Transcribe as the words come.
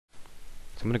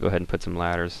So I'm going to go ahead and put some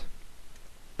ladders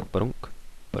ba-dunk,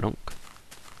 ba-dunk,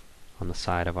 on the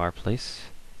side of our place.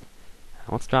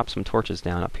 Now let's drop some torches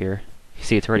down up here. You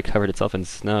see it's already covered itself in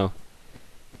snow.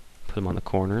 Put them on the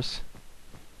corners.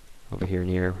 Over here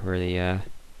near where the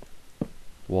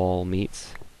wall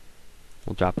meets.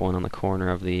 We'll drop one on the corner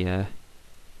of the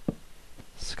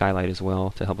skylight as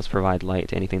well to help us provide light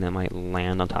to anything that might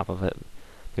land on top of it.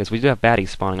 Because we do have baddies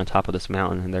spawning on top of this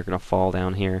mountain and they're going to fall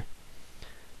down here.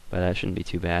 But that shouldn't be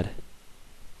too bad.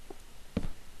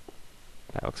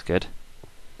 That looks good.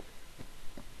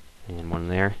 And one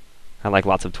there. I like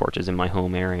lots of torches in my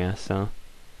home area, so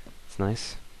it's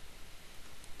nice.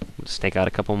 We'll stake out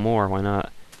a couple more, why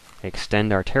not?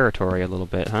 Extend our territory a little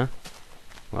bit, huh?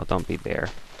 Well, don't be there.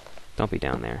 Don't be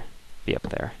down there. Be up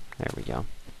there. There we go.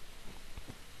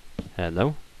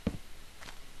 Hello?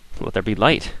 Let there be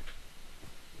light.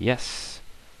 Yes.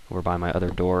 Over by my other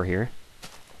door here.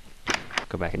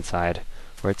 Go back inside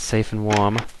where it's safe and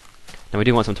warm. Now we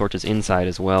do want some torches inside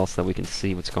as well so that we can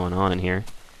see what's going on in here.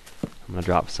 I'm going to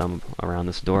drop some around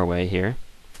this doorway here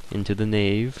into the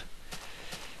nave.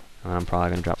 I'm probably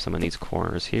going to drop some in these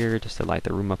corners here just to light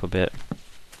the room up a bit.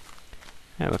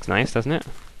 That looks nice, doesn't it?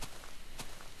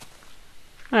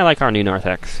 I like our new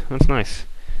narthex. That's nice.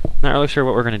 Not really sure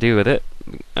what we're going to do with it.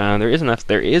 There is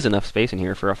enough space in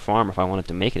here for a farm if I wanted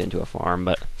to make it into a farm,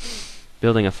 but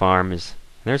building a farm is...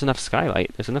 There's enough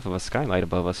skylight. There's enough of a skylight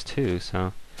above us too,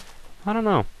 so... I don't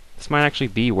know. This might actually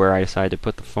be where I decide to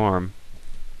put the farm.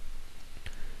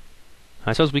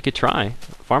 I suppose we could try.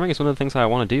 Farming is one of the things I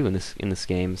want to do in this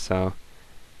game, so...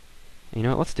 You know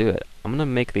what, let's do it. I'm going to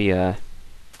make the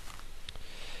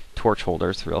torch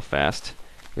holders real fast.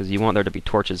 Because you want there to be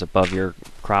torches above your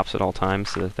crops at all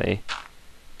times so that they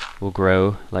will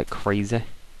grow like crazy.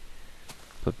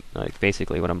 But like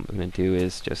basically what I'm going to do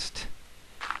is just...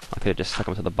 I could have just stuck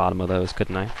them to the bottom of those,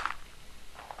 couldn't I?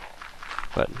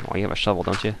 But, well, you have a shovel,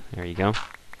 don't you? There you go. What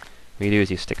you do is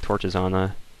you stick torches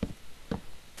on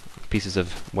pieces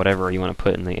of whatever you want to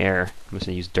put in the air. I'm just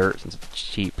going to use dirt since it's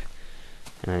cheap.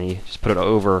 And then you just put it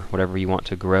over whatever you want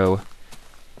to grow.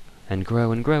 And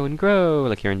grow and grow and grow,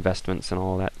 like your investments and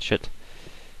all that shit.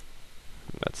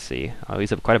 Let's see. I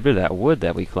used up quite a bit of that wood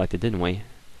that we collected, didn't we?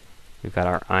 We've got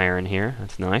our iron here.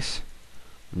 That's nice.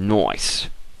 Nice!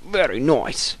 Very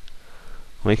nice!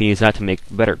 We can use that to make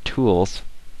better tools.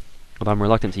 Although I'm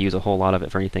reluctant to use a whole lot of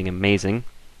it for anything amazing.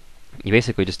 You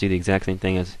basically just do the exact same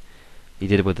thing as you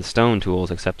did with the stone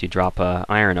tools, except you drop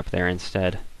iron up there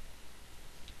instead.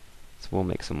 So we'll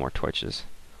make some more torches.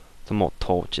 Some more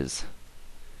torches.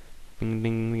 Bing,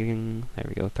 bing, bing. There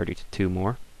we go, 32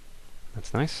 more.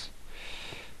 That's nice.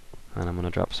 And I'm going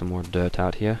to drop some more dirt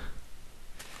out here.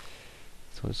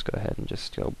 So let's go ahead and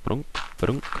just go brunk,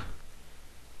 brunk.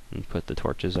 And put the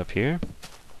torches up here.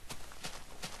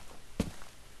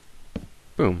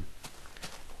 Boom.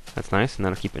 That's nice, and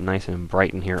that'll keep it nice and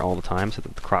bright in here all the time so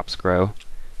that the crops grow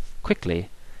quickly.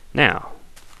 Now,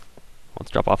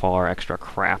 let's drop off all our extra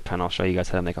crap, and I'll show you guys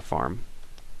how to make a farm.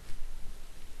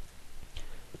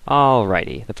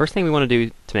 Alrighty, the first thing we want to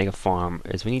do to make a farm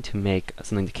is we need to make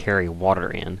something to carry water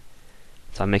in.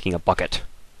 So I'm making a bucket.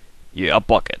 Yeah, a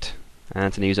bucket. And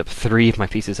it's going to use up 3 of my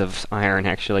pieces of iron,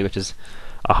 actually, which is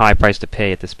a high price to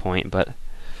pay at this point, but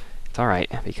it's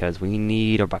alright, because we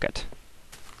need a bucket.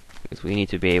 Because we need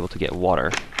to be able to get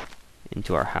water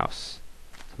into our house.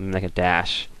 So I'm going to make a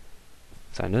dash.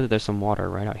 So I know that there's some water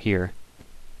right out here.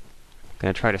 I'm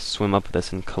going to try to swim up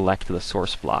this and collect the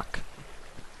source block.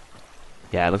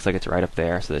 Yeah, it looks like it's right up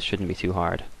there, so this shouldn't be too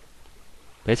hard.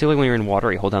 Basically, when you're in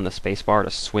water, you hold down the space bar to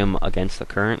swim against the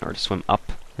current, or to swim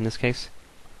up, in this case.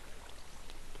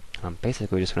 I'm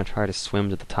basically just going to try to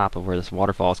swim to the top of where this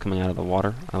waterfall is coming out of the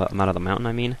water, out of the mountain,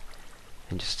 I mean,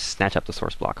 and just snatch up the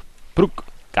source block. Brook!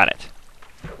 Got it.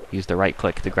 Use the right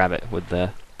click to grab it with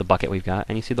the bucket we've got,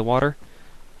 and you see the water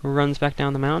runs back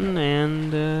down the mountain,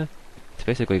 and it's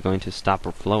basically going to stop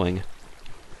flowing.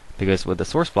 Because what the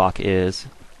source block is...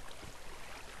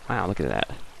 Wow, look at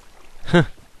that. Huh.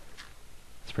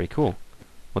 It's pretty cool.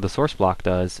 What the source block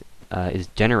does is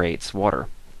generates water,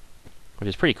 which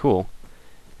is pretty cool.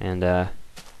 And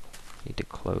need to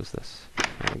close this.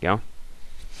 There we go.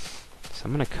 So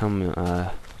I'm gonna come.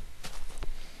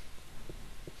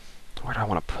 Where do I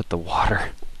want to put the water?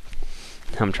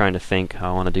 I'm trying to think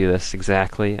how I want to do this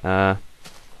exactly. Do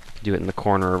it in the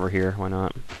corner over here. Why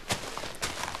not?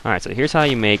 All right. So here's how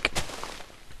you make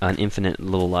an infinite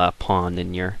little pond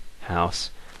in your house.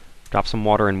 Drop some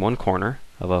water in one corner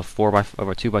of a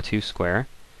 2x2 square,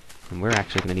 and we're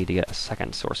actually going to need to get a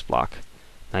second source block.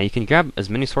 Now you can grab as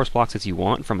many source blocks as you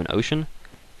want from an ocean.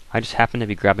 I just happen to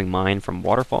be grabbing mine from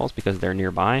waterfalls because they're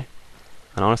nearby.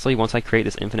 And honestly, once I create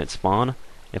this infinite spawn,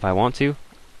 if I want to...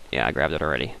 Yeah, I grabbed it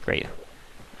already. Great.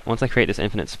 Once I create this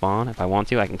infinite spawn, if I want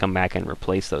to, I can come back and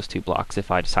replace those 2 blocks if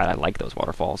I decide I like those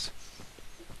waterfalls.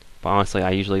 But honestly,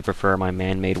 I usually prefer my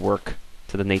man-made work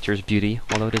to the nature's beauty,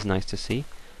 although it is nice to see.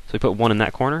 So we put 1 in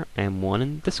that corner, and 1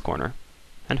 in this corner.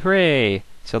 And hooray!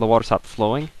 So the water stopped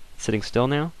flowing, sitting still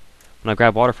now. When I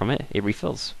grab water from it, it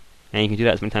refills. And you can do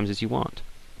that as many times as you want.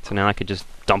 So now I could just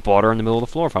dump water in the middle of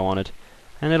the floor if I wanted.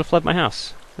 And it'll flood my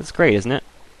house. That's great, isn't it?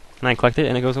 And I collect it,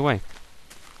 and it goes away.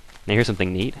 Now here's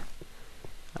something neat.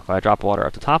 If I drop water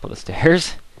at the top of the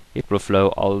stairs, it will flow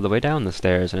all the way down the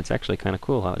stairs, and it's actually kind of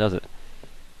cool how it does it.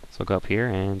 So I'll go up here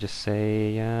and just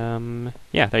say,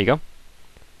 yeah, there you go.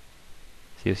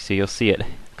 So you'll see it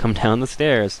come down the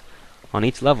stairs on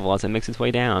each level as it makes its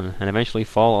way down, and eventually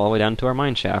fall all the way down to our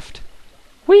mine shaft.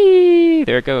 Whee!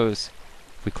 There it goes.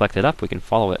 If we collect it up, we can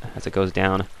follow it as it goes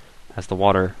down, as the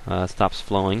water stops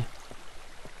flowing.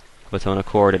 Of its own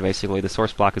accord, and basically the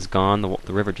source block is gone,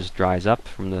 the river just dries up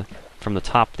from the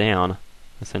top down,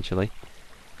 essentially.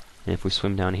 And if we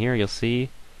swim down here, you'll see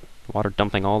the water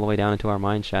dumping all the way down into our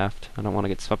mine shaft. I don't want to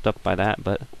get swept up by that,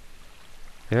 but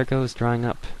there it goes, drying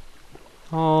up.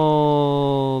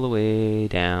 All the way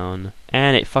down.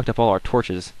 And it fucked up all our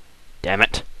torches. Damn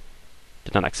it.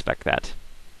 Did not expect that.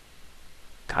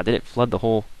 God, did it flood the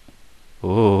whole...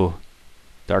 Ooh.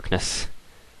 Darkness.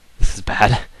 This is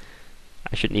bad.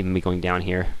 I shouldn't even be going down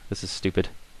here. This is stupid.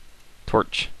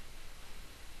 Torch.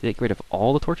 Did it get rid of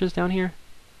all the torches down here?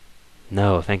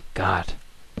 No, thank God.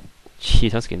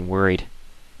 Jeez, I was getting worried.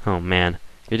 Oh man.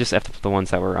 You just effed up the ones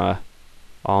that were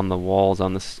on the walls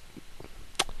on this...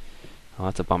 Oh,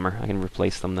 that's a bummer. I can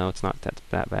replace them though. It's not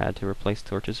that bad to replace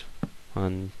torches.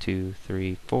 1, 2,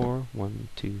 3, 4. 1,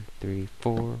 2, 3,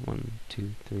 4. 1, 2,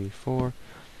 3, 4.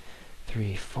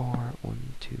 3, 4. 1,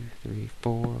 2, 3,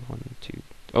 4. 1, 2.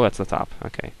 Oh, that's the top.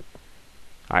 Okay.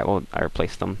 Alright, well, I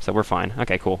replaced them, so we're fine.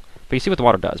 Okay, cool. But you see what the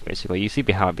water does, basically. You see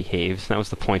how it behaves. That was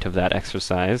the point of that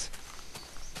exercise.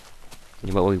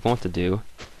 And what we want to do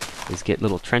is get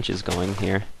little trenches going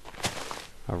here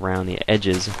around the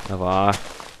edges of our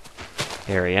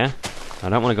area. I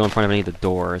don't want to go in front of any of the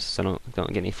doors, so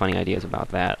don't get any funny ideas about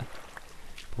that.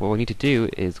 But what we need to do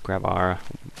is grab our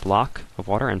block of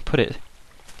water and put it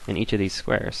in each of these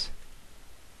squares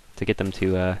to get them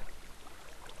to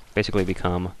basically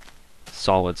become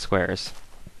solid squares.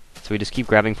 So we just keep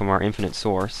grabbing from our infinite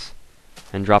source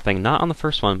and dropping not on the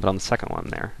first one, but on the second one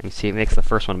there. And you see it makes the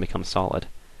first one become solid.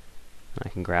 And I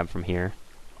can grab from here,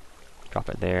 drop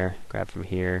it there, grab from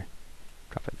here,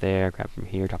 drop it there, grab from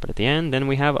here, drop it at the end. Then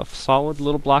we have a solid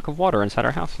little block of water inside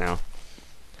our house now.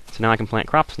 So now I can plant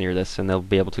crops near this, and they'll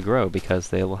be able to grow because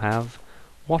they will have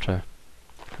water.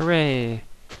 Hooray!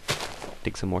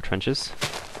 Dig some more trenches.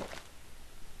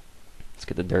 Let's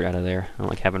get the dirt out of there. I don't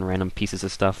like having random pieces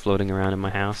of stuff floating around in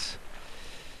my house.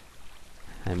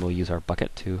 And we'll use our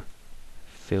bucket to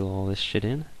fill all this shit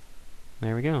in.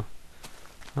 There we go.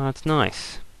 Oh, that's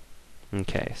nice.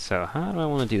 Okay, so how do I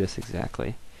want to do this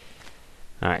exactly?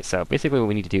 Alright, so basically what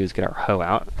we need to do is get our hoe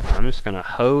out. I'm just going to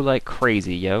hoe like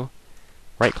crazy, yo.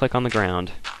 Right click on the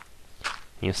ground. And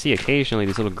you'll see occasionally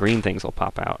these little green things will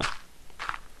pop out.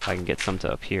 If I can get some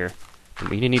to up here.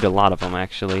 But you need a lot of them,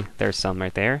 actually. There's some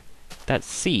right there. That's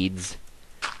seeds.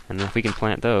 And if we can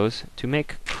plant those to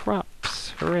make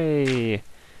crops. Hooray!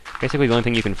 Basically the only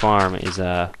thing you can farm is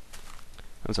that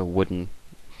was a wooden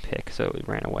pick, so it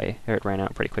ran away. Or it ran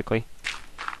out pretty quickly.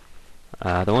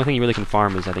 The only thing you really can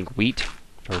farm is, I think, wheat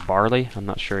or barley. I'm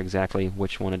not sure exactly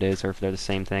which one it is, or if they're the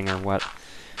same thing or what.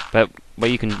 But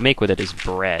what you can make with it is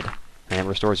bread, and it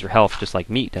restores your health just like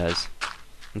meat does.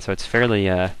 And so it's fairly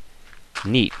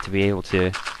neat to be able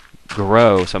to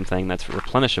grow something that's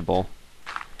replenishable,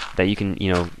 that you can,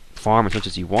 farm as much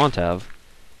as you want of,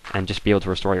 and just be able to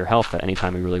restore your health at any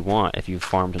time you really want if you've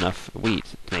farmed enough wheat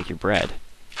to make your bread.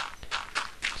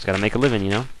 Just gotta make a living,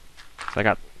 So I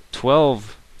got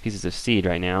 12 pieces of seed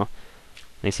right now.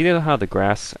 And you see how the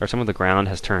grass, or some of the ground,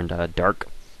 has turned dark?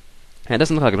 And it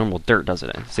doesn't look like normal dirt, does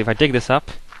it? See, if I dig this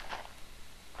up,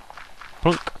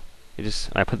 plunk,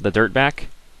 I put the dirt back.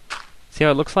 See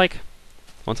how it looks like?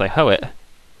 Once I hoe it,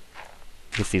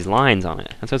 it gets these lines on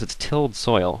it. And so it's tilled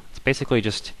soil. It's basically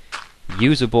just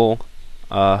usable,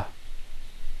 what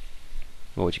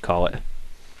would you call it?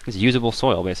 It's usable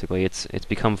soil, basically. It's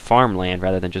become farmland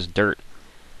rather than just dirt.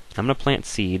 I'm going to plant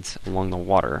seeds along the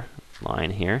water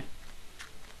line here.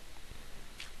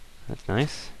 That's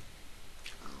nice.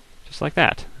 Just like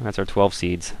that. That's our 12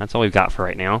 seeds. That's all we've got for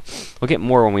right now. We'll get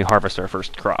more when we harvest our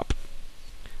first crop.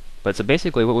 But so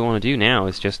basically what we want to do now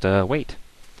is just wait.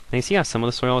 And you see how some of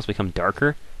the soil has become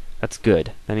darker? That's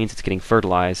good. That means it's getting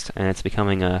fertilized, and it's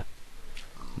becoming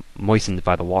moistened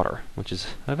by the water, which is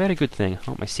a very good thing. I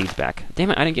want my seeds back.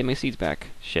 Damn it, I didn't get my seeds back.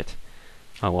 Shit.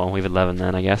 Oh well, we have 11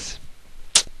 then, I guess.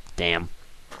 Damn.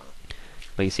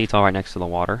 But you see it's all right next to the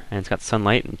water, and it's got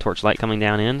sunlight and torchlight coming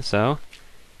down in, so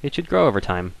it should grow over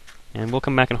time. And we'll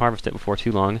come back and harvest it before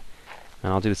too long.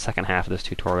 And I'll do the second half of this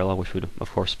tutorial, which would,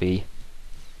 of course, be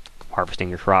harvesting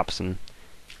your crops and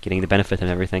getting the benefit of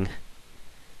everything.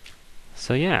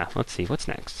 So yeah, let's see, what's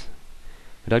next?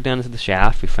 We dug down into the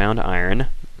shaft, we found iron.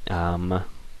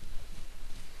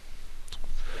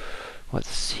 Let's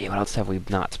see, what else have we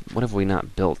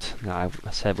not built? I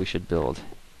said we should build.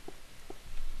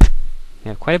 We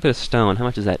have quite a bit of stone. How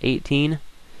much is that? 18?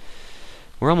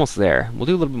 We're almost there. We'll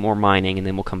do a little bit more mining, and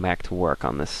then we'll come back to work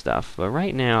on this stuff. But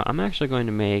right now, I'm actually going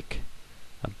to make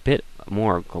a bit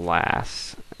more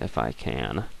glass, if I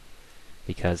can.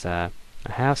 Because I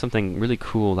have something really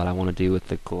cool that I want to do with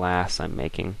the glass I'm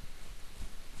making.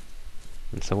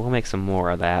 And so we'll make some more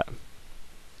of that.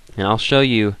 And I'll show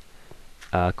you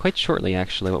quite shortly,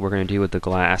 actually, what we're going to do with the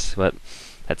glass. But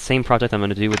that same project I'm going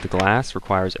to do with the glass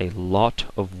requires a lot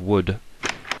of wood.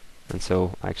 And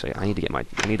so, actually, I need to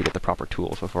get the proper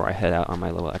tools before I head out on my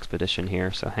little expedition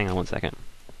here. So hang on one second.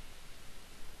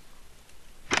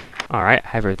 Alright, I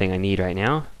have everything I need right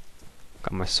now.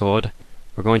 Got my sword.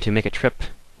 We're going to make a trip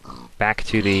back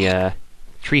to the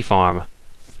tree farm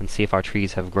and see if our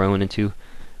trees have grown into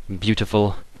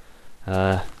beautiful,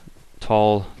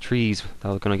 tall trees that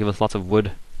are going to give us lots of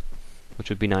wood, which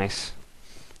would be nice.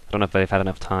 I don't know if they've had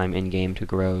enough time in-game to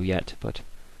grow yet, but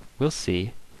we'll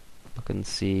see. Look and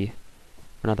see.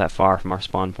 We're not that far from our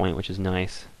spawn point, which is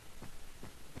nice.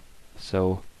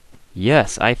 So,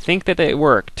 yes, I think that it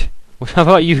worked. How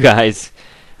about you guys?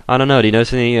 I don't know, do you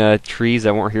notice any trees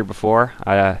that weren't here before?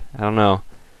 I don't know.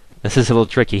 This is a little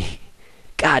tricky.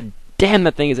 God damn,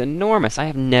 that thing is enormous! I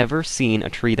have never seen a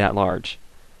tree that large.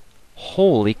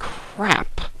 Holy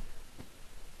crap!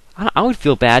 I would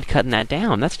feel bad cutting that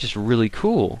down. That's just really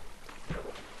cool.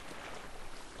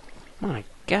 My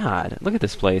God, look at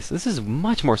this place. This is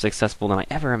much more successful than I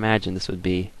ever imagined this would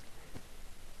be.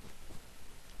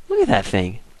 Look at that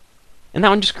thing. And that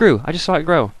one just grew. I just saw it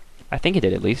grow. I think it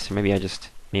did, at least. Or maybe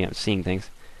I'm seeing things.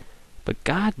 But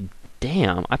god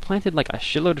damn, I planted like a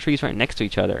shitload of trees right next to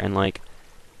each other, and like,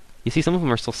 you see some of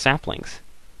them are still saplings.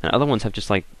 And other ones have just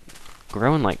like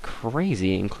grown like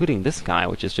crazy, including this guy,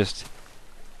 which is just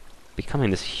becoming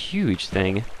this huge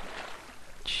thing.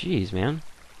 Jeez, man.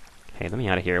 Hey, let me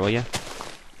out of here, will ya?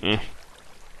 Let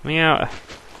me out.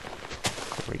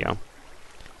 There we go.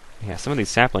 Yeah, some of these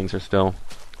saplings are still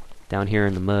down here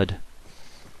in the mud.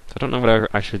 So I don't know whether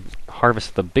I should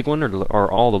harvest the big one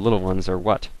or all the little ones or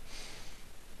what.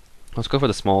 Let's go for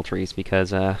the small trees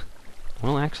because,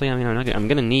 well, actually, I mean, I'm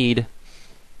gonna need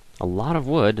a lot of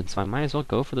wood, and so I might as well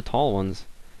go for the tall ones.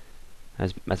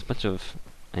 As much of,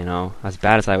 as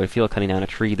bad as I would feel cutting down a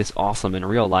tree this awesome in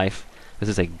real life, this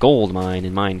is a gold mine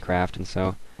in Minecraft, and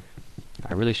so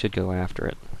I really should go after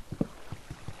it.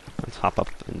 Let's hop up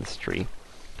in this tree.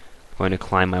 I'm going to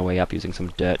climb my way up using some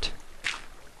dirt.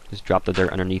 Just drop the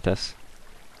dirt underneath us.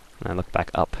 And I look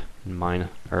back up and mine,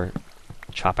 or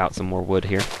chop out some more wood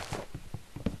here.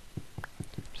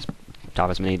 Just chop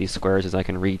as many of these squares as I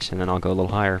can reach, and then I'll go a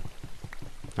little higher.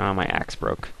 Oh, my axe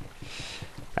broke.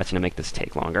 That's going to make this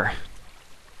take longer.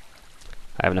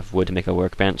 I have enough wood to make a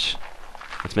workbench.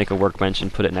 Let's make a workbench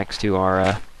and put it next to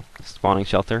our spawning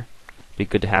shelter. Be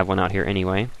good to have one out here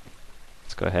anyway.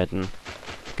 Let's go ahead and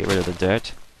get rid of the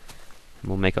dirt. And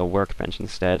we'll make a workbench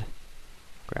instead.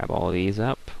 Grab all of these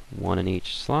up, one in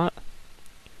each slot.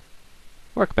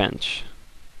 Workbench.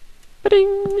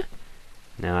 Ba-ding!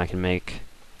 Now I can make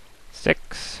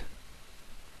 6.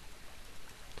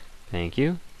 Thank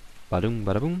you. Ba-doom,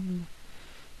 ba-da-boom.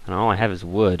 And all I have is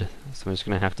wood, so I'm just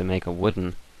gonna have to make a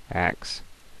wooden axe.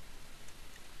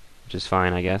 Which is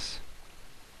fine, I guess.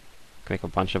 Make a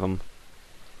bunch of them.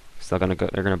 They're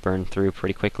gonna burn through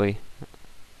pretty quickly.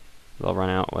 They'll run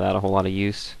out without a whole lot of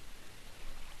use.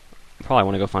 Probably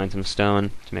want to go find some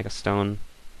stone to make a stone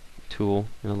tool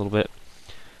in a little bit.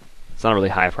 It's not a really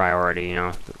high priority,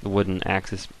 The wooden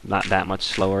axe is not that much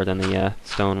slower than the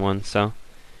stone one, so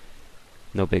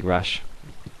no big rush.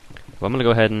 Well, I'm gonna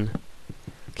go ahead and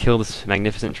kill this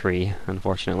magnificent tree.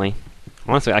 Unfortunately,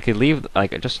 honestly, I could leave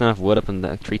like just enough wood up in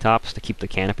the treetops to keep the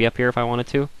canopy up here if I wanted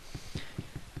to.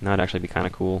 And that'd actually be kind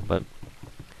of cool, but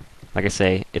like I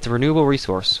say, it's a renewable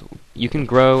resource. You can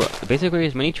grow basically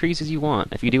as many trees as you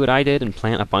want. If you do what I did and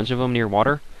plant a bunch of them near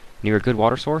water, near a good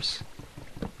water source,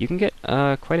 you can get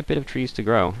quite a bit of trees to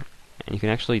grow. And you can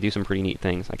actually do some pretty neat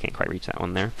things. I can't quite reach that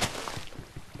one there.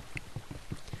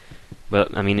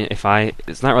 But, I mean, it's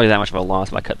not really that much of a loss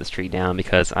if I cut this tree down,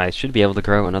 because I should be able to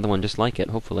grow another one just like it,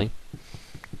 hopefully.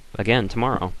 Again,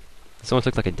 tomorrow. This one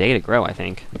took like a day to grow, I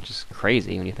think, which is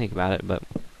crazy when you think about it, but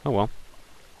oh well.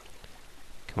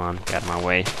 Come on, get out of my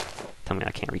way. Tell me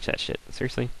I can't reach that shit.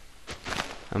 Seriously?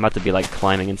 I'm about to be like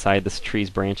climbing inside this tree's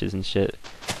branches and shit.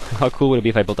 How cool would it be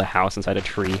if I built a house inside a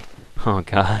tree? Oh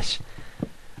gosh.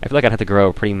 I feel like I'd have to grow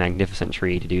a pretty magnificent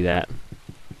tree to do that.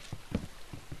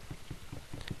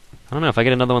 I don't know, if I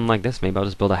get another one like this, maybe I'll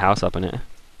just build a house up in it. It'd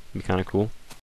be kinda cool.